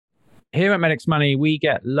Here at Medics Money, we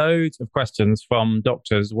get loads of questions from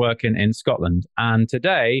doctors working in Scotland. And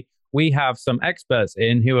today we have some experts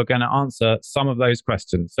in who are going to answer some of those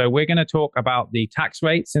questions. So we're going to talk about the tax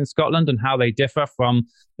rates in Scotland and how they differ from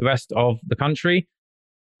the rest of the country.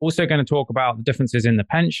 Also going to talk about the differences in the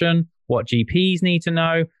pension, what GPs need to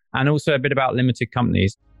know, and also a bit about limited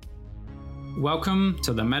companies. Welcome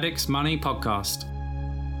to the Medics Money podcast.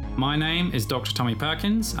 My name is Dr. Tommy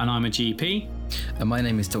Perkins and I'm a GP. And my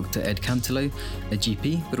name is Dr. Ed Cantelo, a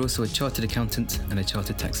GP, but also a chartered accountant and a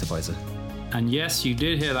chartered tax advisor. And yes, you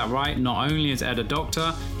did hear that right. Not only is Ed a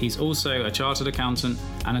doctor, he's also a chartered accountant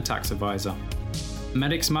and a tax advisor.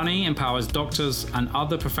 Medics Money empowers doctors and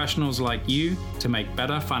other professionals like you to make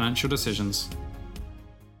better financial decisions.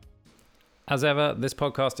 As ever, this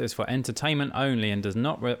podcast is for entertainment only and does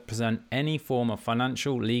not represent any form of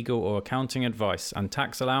financial, legal, or accounting advice, and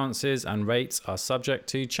tax allowances and rates are subject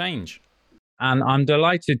to change. And I'm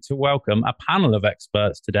delighted to welcome a panel of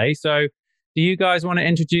experts today. So do you guys want to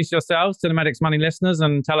introduce yourselves to the Medics Money listeners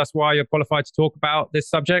and tell us why you're qualified to talk about this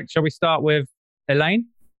subject? Shall we start with Elaine?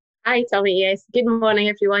 Hi, Tommy. Yes. Good morning,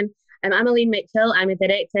 everyone. I'm Elaine Mitchell. I'm a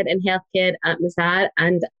director in healthcare at Mazars,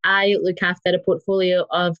 and I look after a portfolio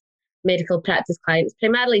of medical practice clients,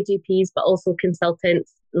 primarily GPs, but also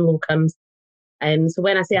consultants and locums. So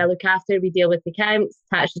when I say I look after, we deal with accounts,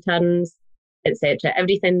 tax returns, etc.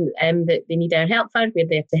 Everything that they need our help for, we're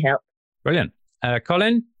there to help. Brilliant.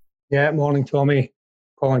 Colin? Yeah, morning, Tommy.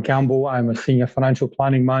 Colin Campbell. I'm a senior financial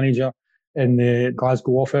planning manager in the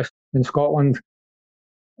Glasgow office in Scotland.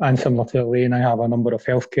 And similar to Elaine, I have a number of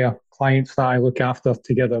healthcare clients that I look after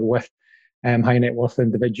together with high net worth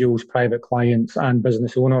individuals, private clients and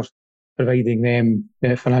business owners, providing them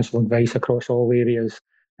financial advice across all areas,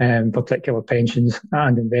 particular pensions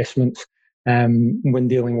and investments. When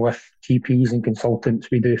dealing with GPs and consultants,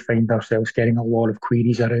 we do find ourselves getting a lot of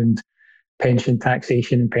queries around pension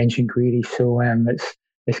taxation and pension queries. So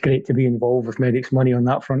it's great to be involved with Medics Money on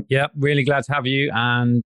that front. Yeah, really glad to have you,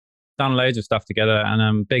 and done loads of stuff together. And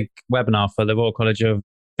a big webinar for the Royal College of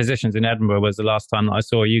Physicians in Edinburgh was the last time that I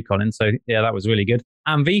saw you, Colin. So yeah, that was really good.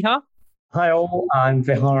 And Vihar? Hi all, I'm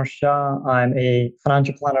Vihar Shah. I'm a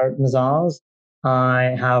financial planner at Mazars.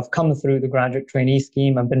 I have come through the graduate trainee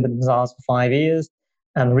scheme. I've been with Mazars for 5 years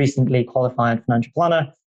and recently qualified financial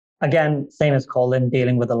planner. Again, same as Colin,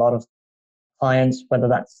 dealing with a lot of clients, whether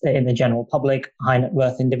that's in the general public, high net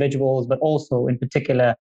worth individuals, but also in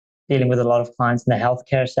particular, dealing with a lot of clients in the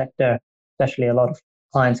healthcare sector, especially a lot of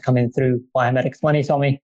clients coming through via Medics Money,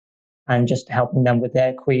 Tommy, and just helping them with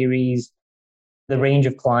their queries. The range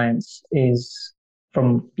of clients is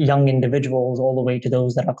from young individuals all the way to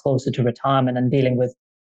those that are closer to retirement and dealing with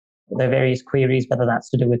their various queries, whether that's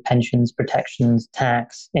to do with pensions, protections,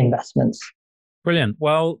 tax, investments. Brilliant.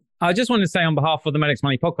 Well, I just want to say on behalf of the Medics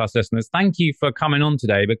Money podcast listeners, thank you for coming on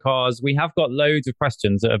today, because we have got loads of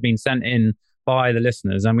questions that have been sent in by the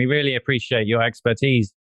listeners, and we really appreciate your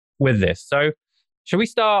expertise with this. So shall we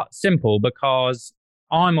start simple, because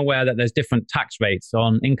I'm aware that there's different tax rates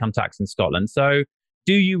on income tax in Scotland. So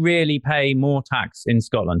do you really pay more tax in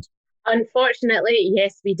Scotland? Unfortunately,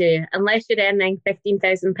 yes, we do. Unless you're earning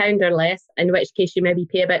 £15,000 or less, in which case you maybe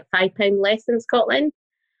pay about £5 less in Scotland.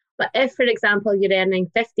 But if, for example, you're earning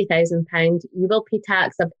 £50,000, you will pay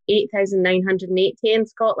tax of £8,980 in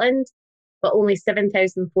Scotland, but only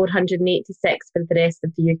 £7,486 for the rest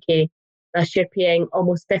of the UK. Thus, you're paying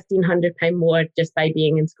almost £1,500 more just by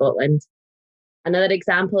being in Scotland. Another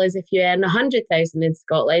example is if you earn £100,000 in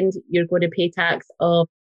Scotland, you're going to pay tax of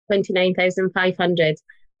 £29,500,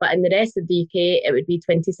 but in the rest of the UK, it would be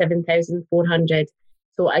 £27,400.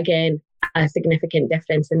 So again, a significant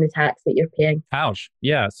difference in the tax that you're paying. Ouch.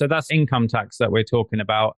 Yeah. So that's income tax that we're talking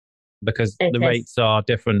about, because the rates are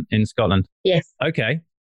different in Scotland. Yes. Okay.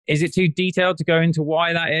 Is it too detailed to go into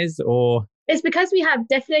why that is, or? It's because we have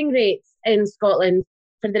differing rates in Scotland.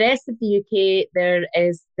 For the rest of the UK, there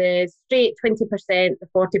is the straight 20%, the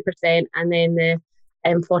 40%, and then the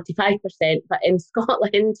 45%. But in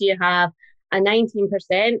Scotland, you have a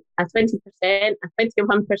 19%, a 20%, a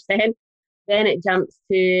 21%. Then it jumps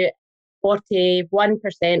to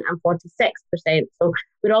 41% and 46%. So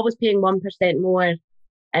we're always paying 1% more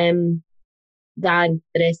than the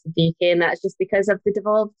rest of the UK. And that's just because of the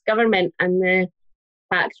devolved government and the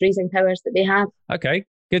tax raising powers that they have. Okay,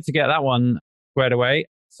 good to get that one squared away.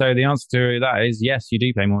 So the answer to that is yes, you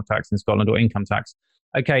do pay more tax in Scotland, or income tax.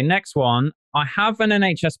 Okay, next one. I have an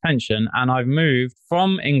NHS pension and I've moved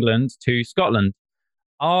from England to Scotland.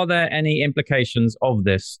 Are there any implications of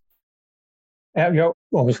this? Yeah,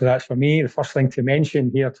 obviously that's for me. The first thing to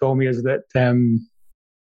mention here, Tommy, is that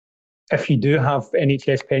if you do have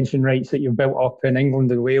NHS pension rights that you've built up in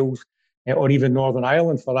England and Wales, or even Northern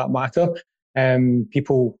Ireland for that matter,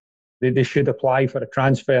 people, they should apply for a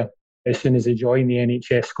transfer as soon as they join the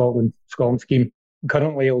NHS Scotland scheme.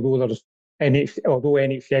 Currently, although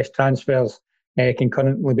NHS transfers can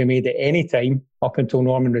currently be made at any time up until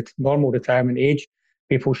normal retirement age,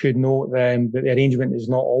 people should note that the arrangement is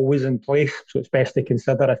not always in place, so it's best to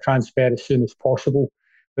consider a transfer as soon as possible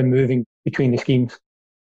when moving between the schemes.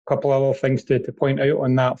 A couple of other things to point out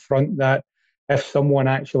on that front, that if someone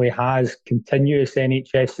actually has continuous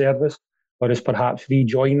NHS service or is perhaps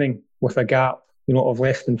rejoining with a gap, of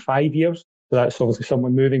less than 5 years, so that's obviously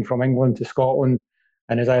someone moving from England to Scotland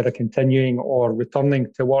and is either continuing or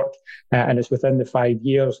returning to work, and it's within the 5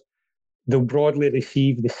 years, they'll broadly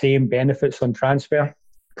receive the same benefits on transfer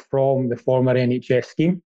from the former NHS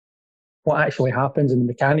scheme. What actually happens in the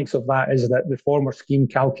mechanics of that is that the former scheme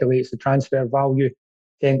calculates the transfer value,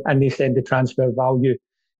 and they send the transfer value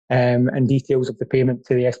and details of the payment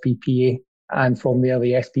to the SPPA, and from there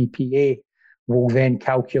the SPPA will then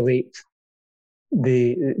check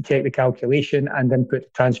the calculation and input the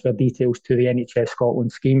transfer details to the NHS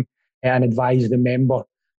Scotland scheme and advise the member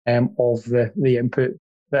of the input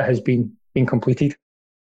that has been completed.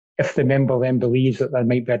 If the member then believes that there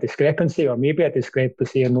might be a discrepancy or maybe a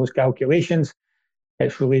discrepancy in those calculations,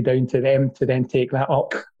 it's really down to them to then take that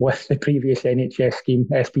up with the previous NHS scheme.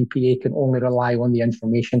 SPPA can only rely on the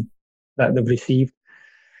information that they've received.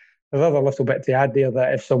 There's another little bit to add there,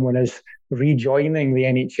 that if someone is rejoining the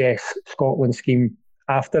NHS Scotland scheme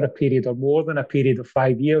after a period or more than a period of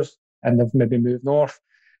 5 years and they've maybe moved north,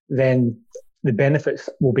 then the benefits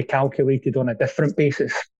will be calculated on a different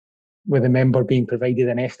basis, with the member being provided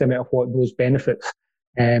an estimate of what those benefits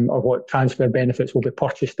or what transfer benefits will be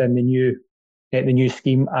purchased in the new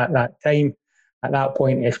scheme at that time. At that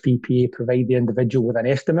point, SPPA provide the individual with an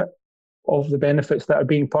estimate of the benefits that are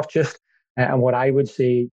being purchased. And what I would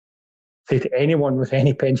say to anyone with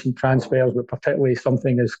any pension transfers, but particularly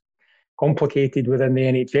something as complicated within the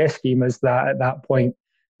NHS scheme, is that at that point,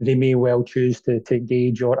 they may well choose to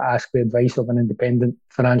engage or ask the advice of an independent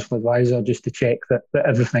financial advisor just to check that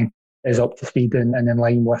everything is up to speed and in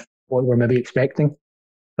line with what we're maybe expecting.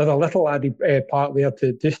 There's a little added part there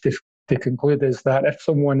to conclude, is that if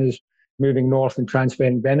someone is moving north and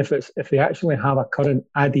transferring benefits, if they actually have a current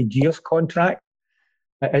added years contract,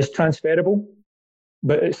 it is transferable.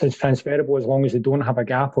 But it's transferable as long as they don't have a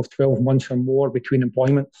gap of 12 months or more between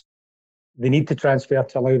employments. They need to transfer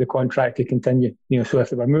to allow the contract to continue. So if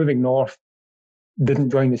they were moving north, didn't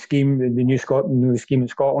join the scheme, the new scheme in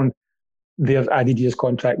Scotland, their added years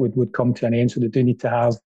contract would come to an end. So they do need to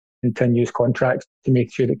have continuous contracts to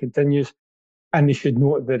make sure it continues. And they should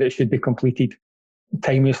note that it should be completed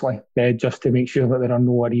timelessly, just to make sure that there are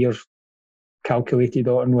no arrears calculated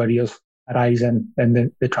or no arrears arise in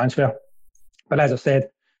the transfer. But as I said,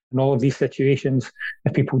 in all of these situations,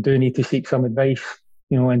 if people do need to seek some advice,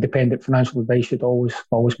 independent financial advice should always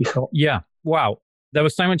be sought. Yeah. Wow. There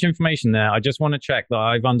was so much information there. I just want to check that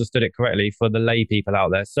I've understood it correctly for the lay people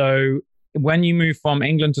out there. So when you move from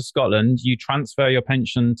England to Scotland, you transfer your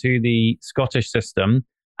pension to the Scottish system.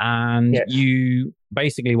 And yes, you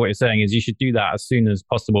basically, what you're saying is you should do that as soon as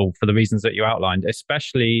possible for the reasons that you outlined,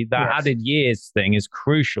 especially that yes, added years thing is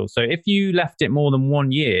crucial. So if you left it more than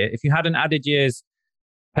 1 year, if you had an added years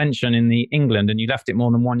pension in the England and you left it more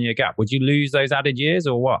than 1 year gap, would you lose those added years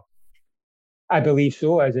or what? I believe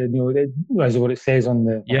so, as what it says on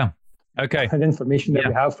the information that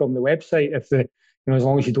we have from the website. If as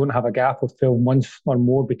long as you don't have a gap of 12 months or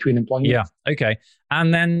more between employment. Yeah. Okay.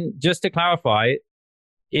 And then just to clarify,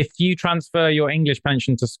 if you transfer your English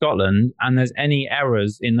pension to Scotland and there's any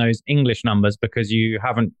errors in those English numbers because you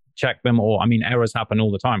haven't checked them, errors happen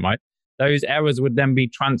all the time, right? Those errors would then be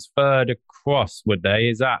transferred across, would they?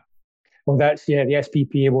 Is that? Well, the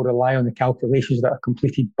SPPA will rely on the calculations that are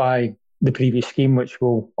completed by the previous scheme, which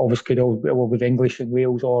will obviously go with English in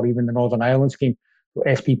Wales or even the Northern Ireland scheme. So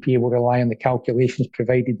SPPA will rely on the calculations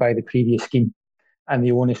provided by the previous scheme. And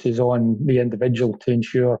the onus is on the individual to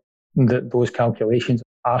ensure that those calculations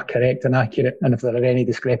are correct and accurate, and if there are any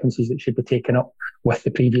discrepancies that should be taken up with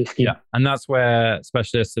the previous scheme. Yeah, and that's where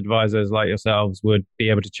specialist advisors like yourselves would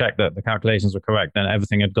be able to check that the calculations were correct and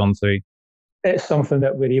everything had gone through. It's something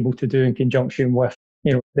that we're able to do in conjunction with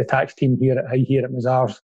the tax team here at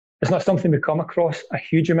Mazars. It's not something we come across a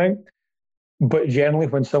huge amount, but generally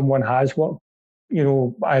when someone has worked,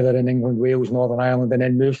 either in England, Wales, Northern Ireland, and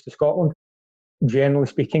then moves to Scotland, generally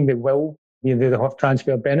speaking, they will have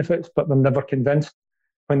transferred benefits, but they're never convinced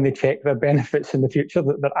when they check their benefits in the future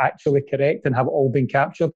that they're actually correct and have all been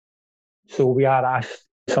captured. So we are asked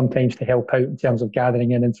sometimes to help out in terms of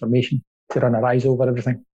gathering in information to run our eyes over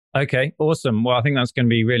everything. Okay, awesome. Well, I think that's going to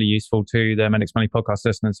be really useful to the Medics Money podcast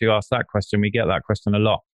listeners who ask that question. We get that question a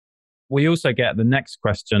lot. We also get the next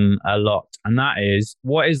question a lot, and that is,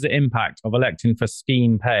 what is the impact of electing for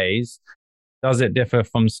scheme pays? Does it differ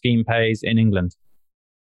from scheme pays in England?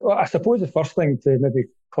 Well, I suppose the first thing to maybe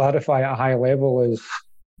clarify at a high level is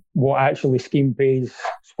what actually scheme pays,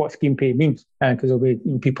 what scheme pay means, because there'll be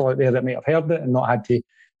people out there that may have heard it and not had to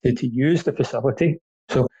use the facility.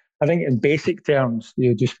 So I think in basic terms,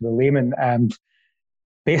 just for the layman,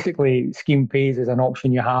 basically scheme pays is an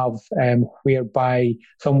option you have whereby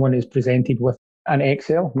someone is presented with an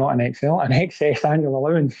excess annual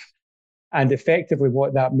allowance. And effectively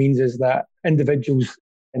what that means is that individuals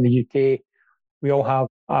in the UK, we all have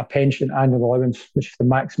a pension annual allowance, which is the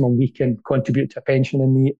maximum we can contribute to a pension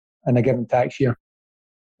in a given tax year.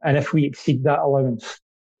 And if we exceed that allowance,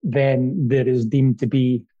 then there is deemed to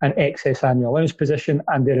be an excess annual allowance position,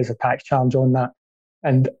 and there is a tax charge on that.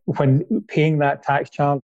 And when paying that tax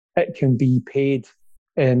charge, it can be paid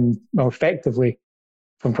effectively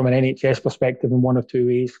from an NHS perspective in one of two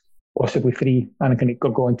ways, possibly three. And I can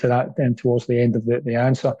go into that then towards the end of the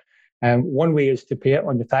answer. One way is to pay it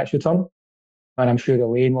on your tax return. And I'm sure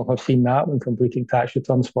Elaine will have seen that when completing tax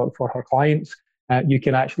returns for her clients. You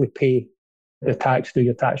can actually pay the tax through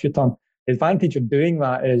your tax return. The advantage of doing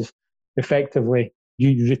that is effectively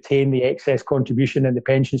you retain the excess contribution in the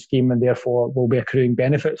pension scheme and therefore will be accruing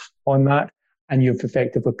benefits on that. And you've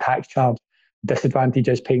effectively tax charge. Disadvantage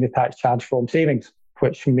is paying the tax charge from savings,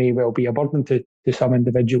 which may well be a burden to some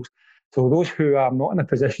individuals. So those who are not in a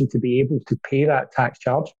position to be able to pay that tax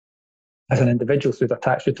charge as an individual through their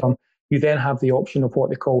tax return, you then have the option of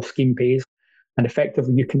what they call scheme pays. And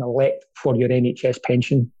effectively you can elect for your NHS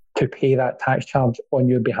pension to pay that tax charge on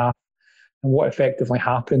your behalf. And what effectively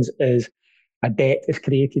happens is a debt is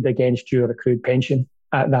created against your accrued pension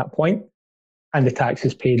at that point, and the tax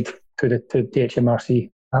is paid to the HMRC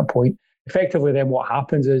at that point. Effectively, then what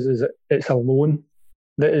happens is it's a loan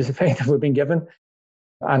that is effectively being given.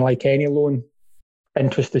 And like any loan,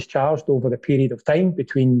 interest is charged over the period of time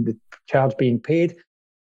between the charge being paid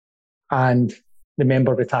and the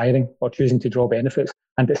member retiring or choosing to draw benefits.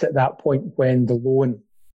 And it's at that point when the loan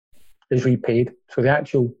is repaid. So the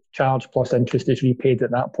actual charge plus interest is repaid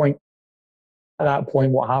at that point. At that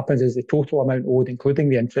point, what happens is the total amount owed, including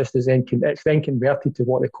the interest, is then converted to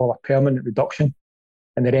what they call a permanent reduction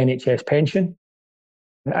in their NHS pension.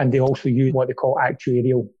 And they also use what they call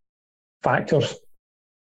actuarial factors,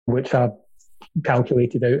 which are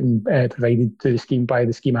calculated out and provided to the scheme by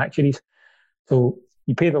the scheme actuaries. So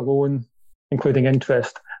you pay the loan, including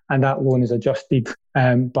interest, and that loan is adjusted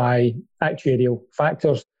by actuarial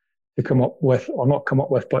factors to come up with, or not come up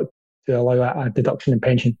with, but to allow a deduction in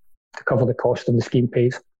pension to cover the cost of the scheme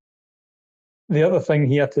pays. The other thing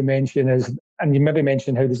here to mention is, and you maybe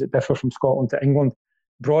mentioned how does it differ from Scotland to England?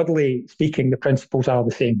 Broadly speaking, the principles are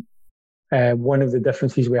the same. One of the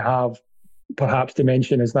differences we have, perhaps to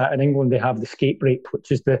mention, is that in England they have the SCAPE rate, which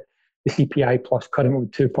is the CPI plus currently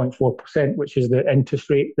 2.4%, which is the interest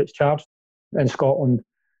rate that's charged. In Scotland,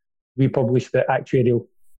 we publish the actuarial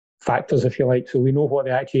factors, if you like. So we know what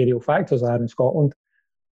the actuarial factors are in Scotland,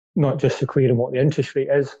 not just so clear on what the interest rate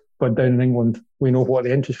is, but down in England, we know what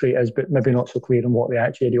the interest rate is, but maybe not so clear on what the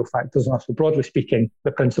actuarial factors are. So broadly speaking,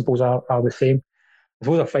 the principles are the same. I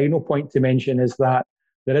suppose a final point to mention is that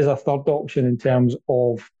there is a third option in terms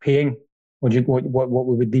of paying what we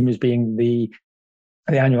would deem as being the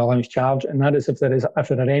annual allowance charge, and that is if there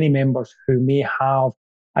are any members who may have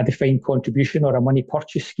a defined contribution or a money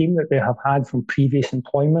purchase scheme that they have had from previous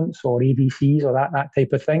employments or AVCs or that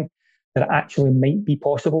type of thing, that it actually might be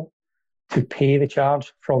possible to pay the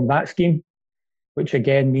charge from that scheme, which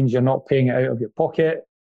again means you're not paying it out of your pocket,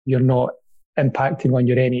 you're not impacting on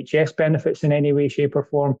your NHS benefits in any way, shape or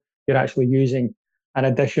form, you're actually using an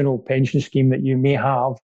additional pension scheme that you may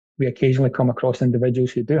have. We occasionally come across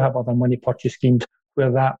individuals who do have other money purchase schemes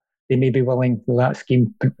where that they may be willing, that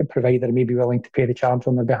scheme provider may be willing to pay the charge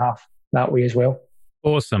on their behalf that way as well.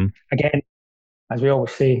 Awesome. Again, as we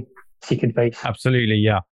always say, seek advice. Absolutely,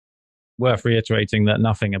 yeah. Worth reiterating that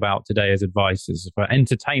nothing about today is advice. It's for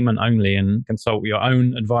entertainment only, and consult your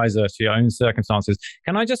own advisor to your own circumstances.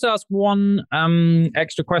 Can I just ask one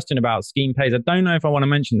extra question about scheme pays? I don't know if I want to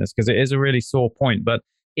mention this because it is a really sore point, but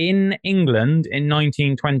in England in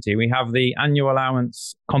 1920, we have the annual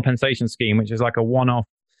allowance compensation scheme, which is like a one-off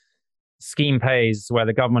scheme pays where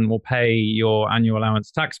the government will pay your annual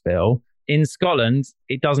allowance tax bill. In Scotland,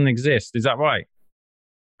 it doesn't exist. Is that right?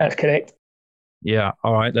 That's correct. Yeah.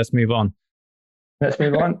 All right. Let's move on.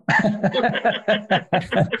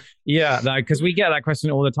 Yeah, because we get that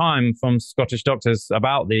question all the time from Scottish doctors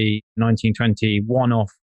about the 1920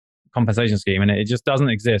 one-off compensation scheme, and it just doesn't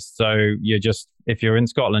exist. So if you're in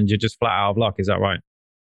Scotland, you're just flat out of luck. Is that right?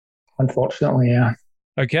 Unfortunately, yeah.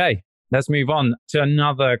 Okay. Let's move on to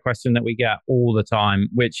another question that we get all the time,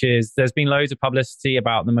 which is there's been loads of publicity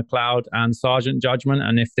about the McLeod and Sargent judgment.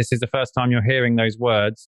 And if this is the first time you're hearing those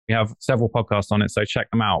words, we have several podcasts on it, so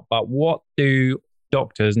check them out. But what do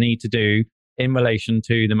doctors need to do in relation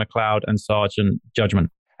to the McLeod and Sargent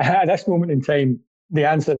judgment? At this moment in time, the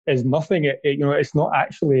answer is nothing. It's not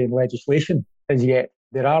actually in legislation as yet.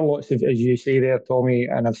 There are lots of, as you say there, Tommy,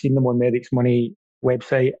 and I've seen them on Medics Money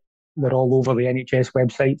website. They're all over the NHS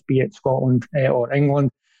websites, be it Scotland or England.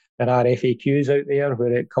 There are FAQs out there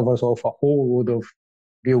where it covers off a whole load of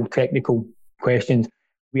real technical questions.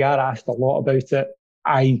 We are asked a lot about it.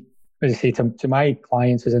 As I say to my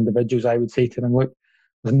clients as individuals, I would say to them, look,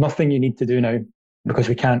 there's nothing you need to do now because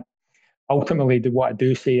we can't. Ultimately, what I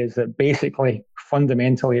do say is that basically,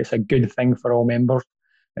 fundamentally, it's a good thing for all members,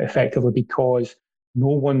 effectively, because no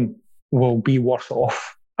one will be worse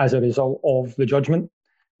off as a result of the judgment.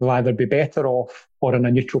 They'll either be better off or in a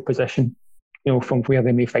neutral position, from where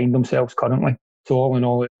they may find themselves currently. So all in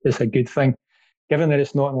all, it's a good thing. Given that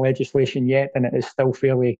it's not in legislation yet and it is still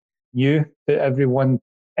fairly new to everyone,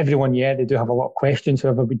 they do have a lot of questions.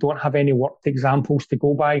 However, we don't have any worked examples to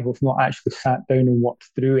go by. We've not actually sat down and worked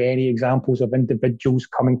through any examples of individuals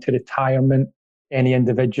coming to retirement, any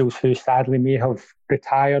individuals who sadly may have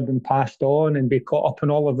retired and passed on and be caught up in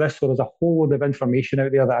all of this. So there's a whole load of information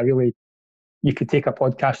out there that you could take a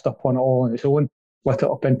podcast up on it all on its own, split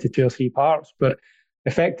it up into 2 or 3 parts, but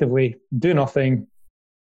effectively do nothing.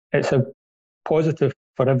 It's a positive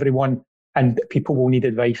for everyone, and people will need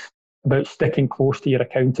advice about sticking close to your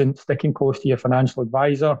accountant, sticking close to your financial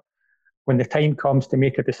advisor. When the time comes to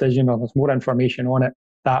make a decision or there's more information on it, at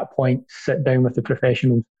that point, sit down with the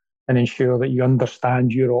professionals and ensure that you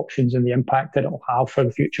understand your options and the impact that it will have for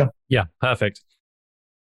the future. Yeah, perfect.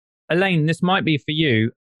 Elaine, this might be for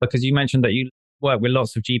you, because you mentioned that you work with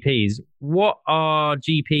lots of GPs. What are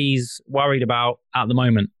GPs worried about at the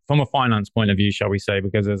moment from a finance point of view, shall we say,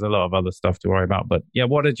 because there's a lot of other stuff to worry about. But yeah,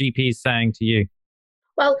 what are GPs saying to you?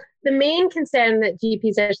 Well, the main concern that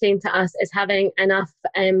GPs are saying to us is having enough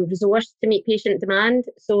resource to meet patient demand.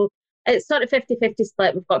 So it's sort of 50-50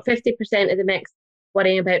 split. We've got 50% of the mix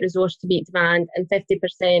worrying about resource to meet demand and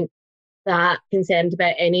 50% that concerned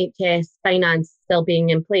about NHS finance still being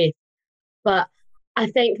in place. But I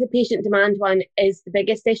think the patient demand one is the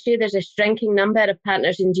biggest issue. There's a shrinking number of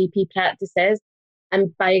partners in GP practices.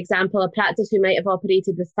 And by example, a practice who might have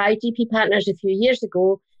operated with 5 GP partners a few years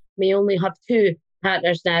ago may only have 2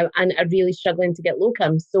 partners now and are really struggling to get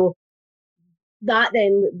locums. So that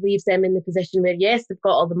then leaves them in the position where, yes, they've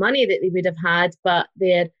got all the money that they would have had, but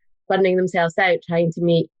they're burning themselves out trying to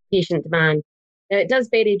meet patient demand. Now, it does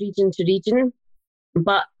vary region to region,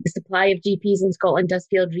 but the supply of GPs in Scotland does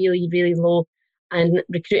feel really, really low. And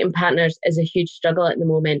recruiting partners is a huge struggle at the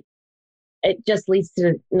moment. It just leads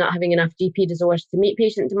to not having enough GP resource to meet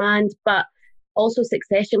patient demand, but also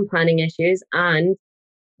succession planning issues. And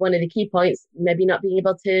one of the key points, maybe not being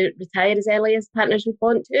able to retire as early as partners would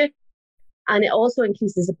want to. And it also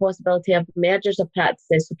increases the possibility of mergers of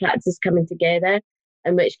practices, so practices coming together,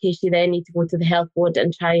 in which case you then need to go to the health board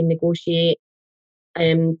and try and negotiate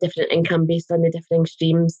different income based on the differing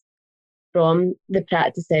streams from the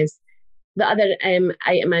practices. The other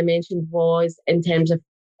item I mentioned was in terms of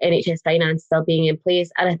NHS finance still being in place.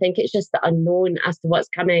 And I think it's just the unknown as to what's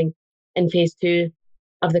coming in phase 2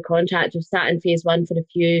 of the contract. We've sat in phase 1 for a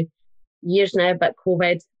few years now, but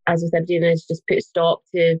COVID, as with everything, has just put a stop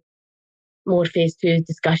to more phase 2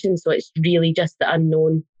 discussions. So it's really just the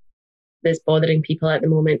unknown that's bothering people at the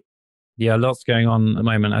moment. Yeah, lots going on at the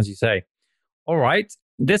moment, as you say. All right.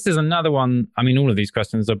 This is another one. I mean, all of these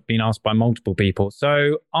questions have been asked by multiple people.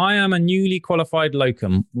 So I am a newly qualified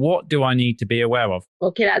locum. What do I need to be aware of?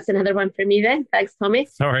 Okay, that's another one for me then. Thanks, Tommy.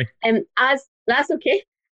 Sorry. That's okay.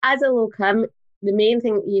 As a locum, the main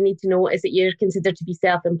thing you need to know is that you're considered to be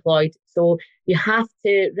self-employed. So you have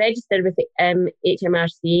to register with the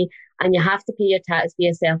HMRC and you have to pay your tax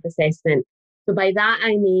via self-assessment. So by that,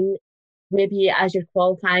 I mean, maybe as you're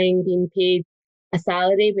qualifying, being paid a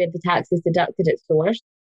salary where the tax is deducted at source.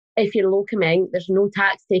 If you're locuming, there's no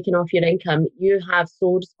tax taken off your income. You have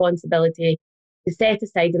sole responsibility to set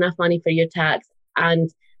aside enough money for your tax and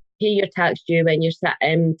pay your tax due when your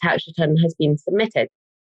tax return has been submitted.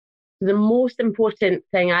 The most important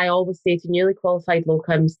thing I always say to newly qualified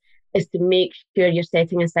locums is to make sure you're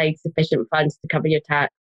setting aside sufficient funds to cover your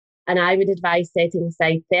tax. And I would advise setting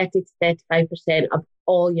aside 30 to 35% of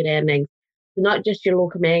all your earnings. So not just your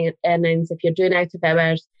locum earnings. If you're doing out of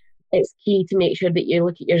hours, it's key to make sure that you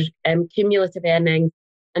look at your cumulative earnings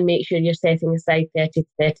and make sure you're setting aside 30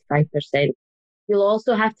 to 35%. You'll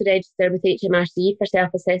also have to register with HMRC for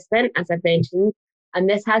self-assessment, as I've mentioned, and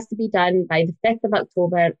this has to be done by the 5th of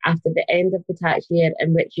October after the end of the tax year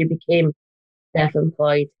in which you became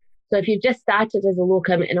self-employed. So if you've just started as a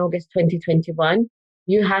locum in August 2021,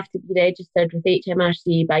 you have to be registered with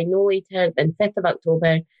HMRC by no later than 5th of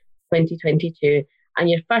October 2022, and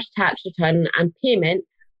your first tax return and payment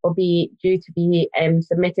will be due to be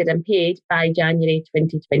submitted and paid by January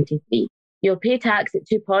 2023. You'll pay tax at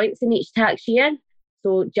 2 points in each tax year.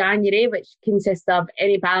 So January, which consists of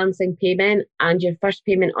any balancing payment and your first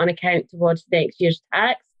payment on account towards next year's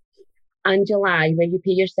tax, and July, where you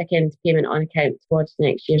pay your second payment on account towards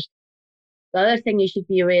next year's. The other thing you should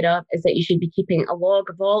be aware of is that you should be keeping a log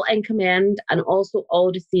of all income earned and also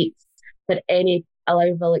all receipts for any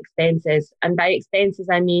allowable expenses. And by expenses,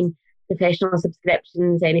 I mean professional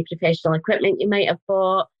subscriptions, any professional equipment you might have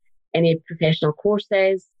bought, any professional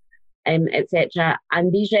courses, etc.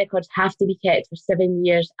 And these records have to be kept for 7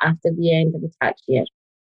 years after the end of the tax year.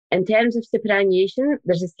 In terms of superannuation,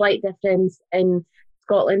 there's a slight difference in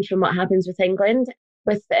Scotland from what happens with England.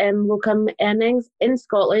 With locum earnings, in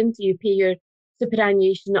Scotland, you pay your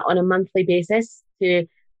superannuation on a monthly basis to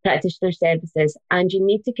practitioner services, and you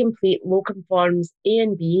need to complete locum forms A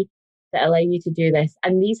and B that allow you to do this.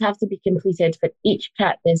 And these have to be completed for each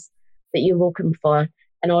practice that you locum for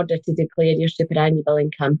in order to declare your superannuable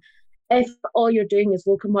income. If all you're doing is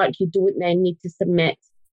locum work, you don't then need to submit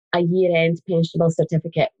a year-end pensionable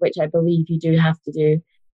certificate, which I believe you do have to do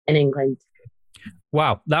in England.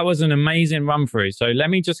 Wow, that was an amazing run through. So let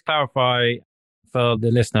me just clarify for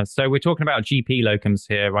the listeners. So we're talking about GP locums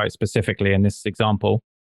here, right, specifically in this example.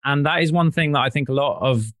 And that is one thing that I think a lot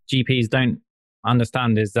of GPs don't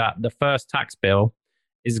understand, is that the first tax bill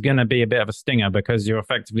is going to be a bit of a stinger because you're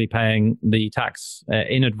effectively paying the tax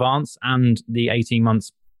in advance and the 18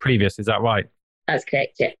 months previous. Is that right? That's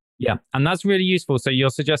correct, yeah. Yeah, and that's really useful. So you're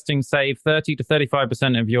suggesting save 30 to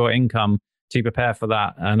 35% of your income to prepare for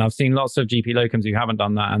that. And I've seen lots of GP locums who haven't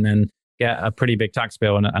done that and then get a pretty big tax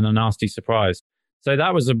bill and a nasty surprise. So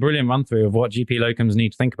that was a brilliant run through of what GP locums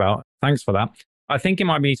need to think about. Thanks for that. I think it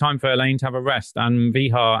might be time for Elaine to have a rest. And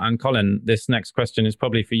Vihar and Colin, this next question is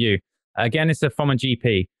probably for you. Again, it's from a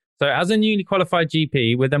GP. So as a newly qualified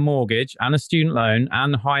GP with a mortgage and a student loan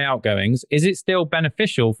and high outgoings, is it still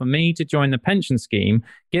beneficial for me to join the pension scheme,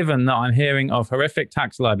 given that I'm hearing of horrific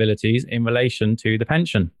tax liabilities in relation to the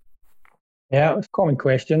pension? Yeah, it's a common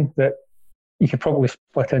question that you could probably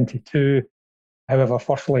split into two. However,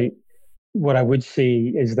 firstly, what I would say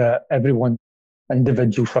is that everyone's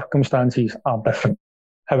individual circumstances are different.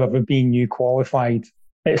 However, being new qualified,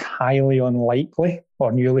 it's highly unlikely,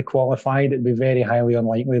 or newly qualified, it'd be very highly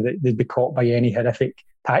unlikely that they'd be caught by any horrific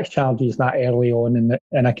tax charges that early on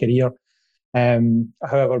in a career.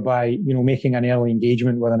 However, by making an early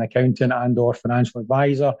engagement with an accountant and or financial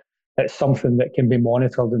advisor, it's something that can be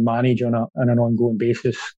monitored and managed on an ongoing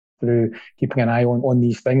basis through keeping an eye on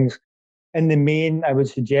these things. In the main, I would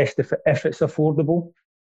suggest if it's affordable,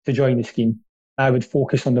 to join the scheme. I would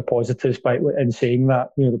focus on the positives in saying that,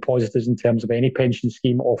 the positives in terms of any pension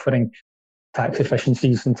scheme offering tax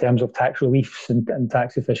efficiencies in terms of tax reliefs and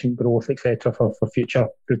tax efficient growth, etc., for future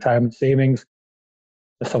retirement savings.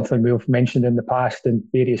 It's something we've mentioned in the past in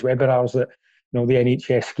various webinars that, the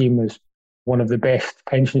NHS scheme is one of the best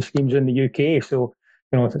pension schemes in the UK. So,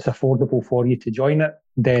 if it's affordable for you to join it,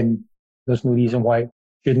 then there's no reason why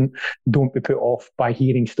you don't be put off by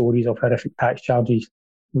hearing stories of horrific tax charges.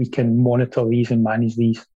 We can monitor these and manage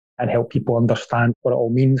these and help people understand what it all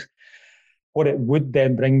means. What it would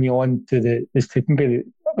then bring me on to is to be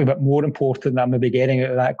a bit more important than maybe getting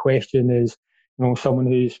out of that question is, someone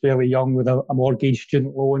who's fairly young with a mortgage,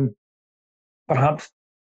 student loan, perhaps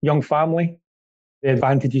young family, the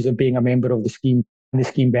advantages of being a member of the scheme and the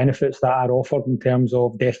scheme benefits that are offered in terms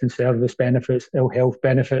of death and service benefits, ill health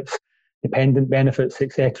benefits, dependent benefits,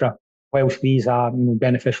 etc. Whilst these are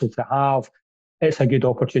beneficial to have, it's a good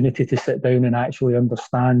opportunity to sit down and actually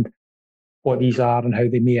understand what these are and how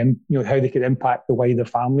they may, how they could impact the wider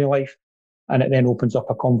family life. And it then opens up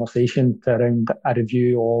a conversation around a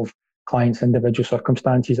review of clients' individual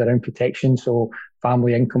circumstances around protection. So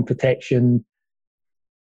family income protection,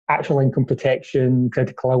 actual income protection,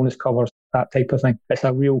 critical illness covers, that type of thing. It's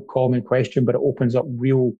a real common question, but it opens up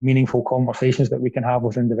real meaningful conversations that we can have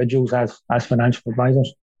with individuals as financial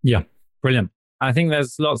advisors. Yeah, brilliant. I think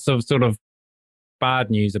there's lots of sort of bad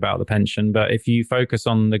news about the pension, but if you focus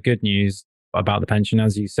on the good news about the pension,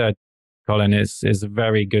 as you said, Colin, is a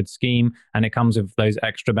very good scheme, and it comes with those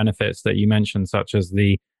extra benefits that you mentioned, such as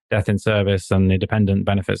the death in service and the dependent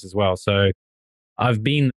benefits as well. So I've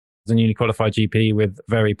been as a newly qualified GP with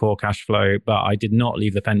very poor cash flow, but I did not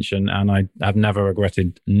leave the pension, and I have never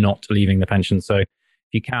regretted not leaving the pension. So if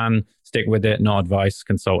you can stick with it, not advice,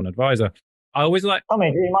 consult an advisor. I always like...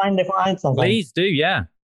 Tommy, do you mind if I add something? Please do, yeah.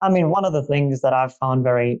 I mean, one of the things that I've found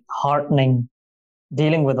very heartening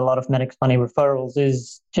dealing with a lot of Medix Money referrals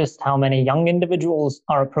is just how many young individuals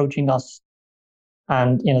are approaching us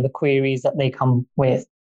and, the queries that they come with.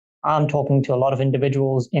 I'm talking to a lot of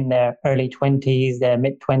individuals in their early 20s, their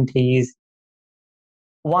mid-20s.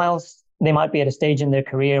 Whilst they might be at a stage in their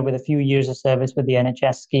career with a few years of service with the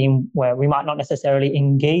NHS scheme where we might not necessarily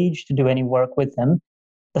engage to do any work with them,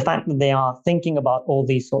 the fact that they are thinking about all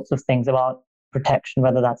these sorts of things, about protection,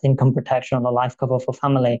 whether that's income protection or a life cover for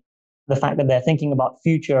family, the fact that they're thinking about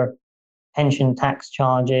future pension tax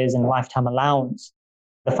charges and lifetime allowance,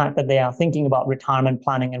 the fact that they are thinking about retirement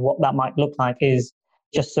planning and what that might look like is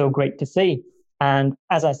just so great to see. And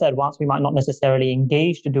as I said, whilst we might not necessarily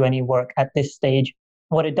engage to do any work at this stage,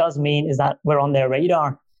 what it does mean is that we're on their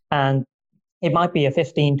radar, and it might be a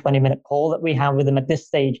 15, 20-minute call that we have with them at this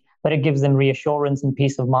stage, but it gives them reassurance and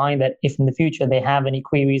peace of mind that if in the future they have any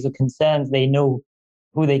queries or concerns, they know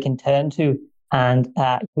who they can turn to and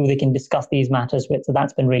who they can discuss these matters with. So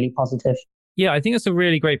that's been really positive. Yeah, I think that's a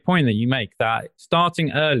really great point that you make, that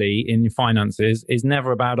starting early in your finances is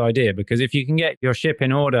never a bad idea, because if you can get your ship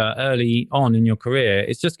in order early on in your career,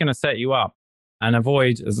 it's just going to set you up and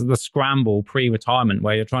avoid the scramble pre-retirement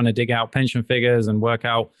where you're trying to dig out pension figures and work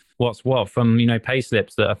out what's what from, pay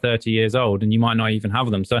slips that are 30 years old and you might not even have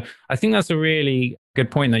them. So I think that's a really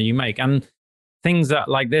good point that you make. And things that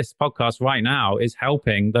like this podcast right now is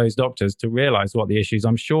helping those doctors to realize what the issues.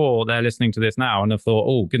 I'm sure they're listening to this now and have thought,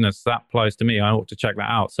 oh goodness, that applies to me. I ought to check that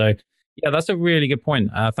out. So yeah, that's a really good point.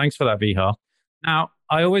 Thanks for that, Vihar. Now,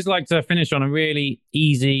 I always like to finish on a really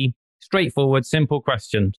easy, straightforward, simple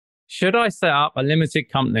question. Should I set up a limited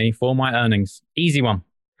company for my earnings? Easy one.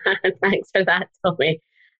 Thanks for that, Tommy.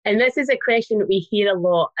 And this is a question that we hear a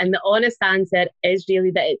lot. And the honest answer is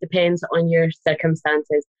really that it depends on your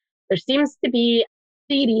circumstances. There seems to be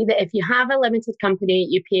a theory that if you have a limited company,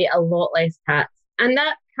 you pay a lot less tax. And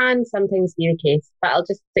that can sometimes be the case, but I'll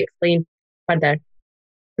just explain further.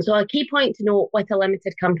 So a key point to note with a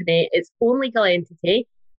limited company, it's own legal entity,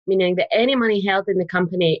 meaning that any money held in the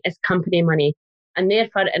company is company money. And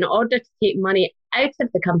therefore, in order to take money out of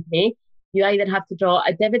the company, you either have to draw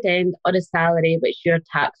a dividend or a salary, which you're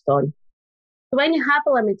taxed on. So when you have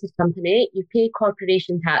a limited company, you pay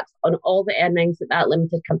corporation tax on all the earnings that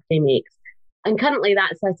limited company makes. And currently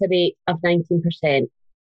that's at a rate of 19%.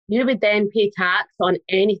 You would then pay tax on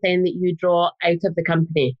anything that you draw out of the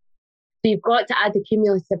company. So you've got to add the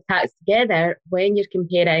cumulative tax together when you're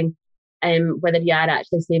comparing whether you are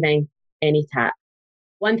actually saving any tax.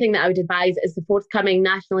 One thing that I would advise is the forthcoming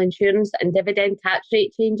national insurance and dividend tax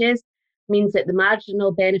rate changes means that the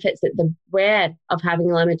marginal benefits that there were of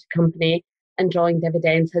having a limited company and drawing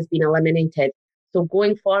dividends has been eliminated. So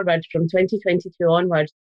going forward from 2022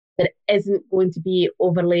 onwards, there isn't going to be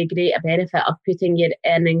overly great a benefit of putting your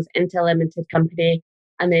earnings into a limited company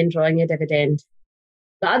and then drawing a dividend.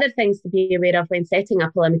 The other things to be aware of when setting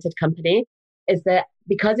up a limited company is that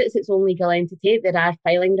because it's its own legal entity, there are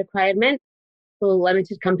filing requirements. So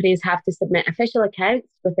limited companies have to submit official accounts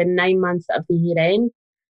within 9 months of the year end.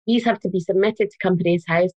 These have to be submitted to Companies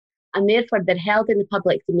House, and therefore they're held in the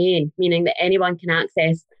public domain, meaning that anyone can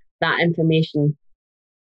access that information.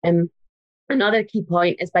 Another key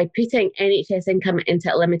point is by putting NHS income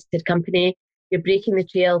into a limited company, you're breaking the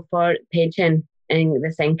trail for pension in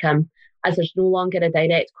this income, as there's no longer a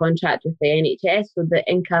direct contract with the NHS, so the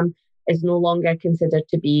income is no longer considered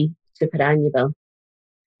to be superannuable.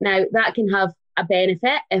 Now, that can have a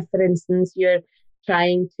benefit if, for instance, you're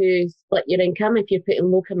trying to split your income. If you're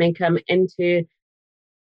putting locum income into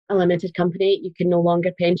a limited company, you can no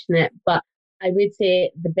longer pension it. But I would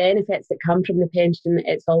say the benefits that come from the pension,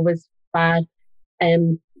 it's always far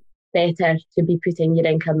better to be putting your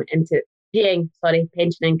income into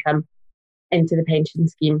pension income into the pension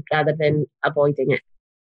scheme rather than avoiding it.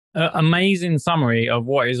 Amazing summary of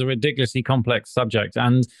what is a ridiculously complex subject.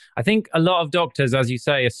 And I think a lot of doctors, as you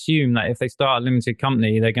say, assume that if they start a limited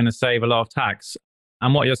company, they're going to save a lot of tax.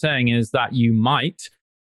 And what you're saying is that you might,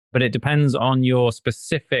 but it depends on your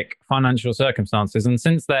specific financial circumstances. And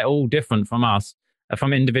since they're all different from us,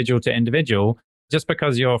 from individual to individual, just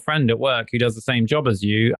because your friend at work who does the same job as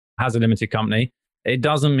you has a limited company, it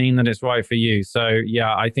doesn't mean that it's right for you. So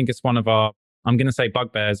yeah, I think it's one of our, I'm going to say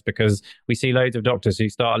bugbears, because we see loads of doctors who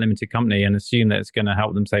start a limited company and assume that it's going to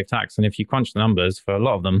help them save tax. And if you crunch the numbers, for a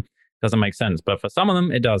lot of them, it doesn't make sense. But for some of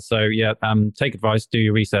them, it does. So yeah, take advice, do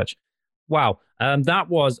your research. Wow. That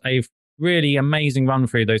was a really amazing run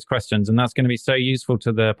through those questions. And that's going to be so useful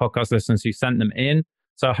to the podcast listeners who sent them in.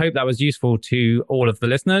 So I hope that was useful to all of the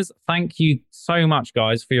listeners. Thank you so much,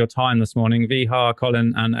 guys, for your time this morning, Vihar,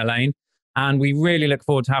 Colin and Elaine. And we really look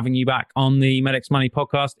forward to having you back on the Medics Money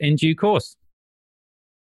podcast in due course.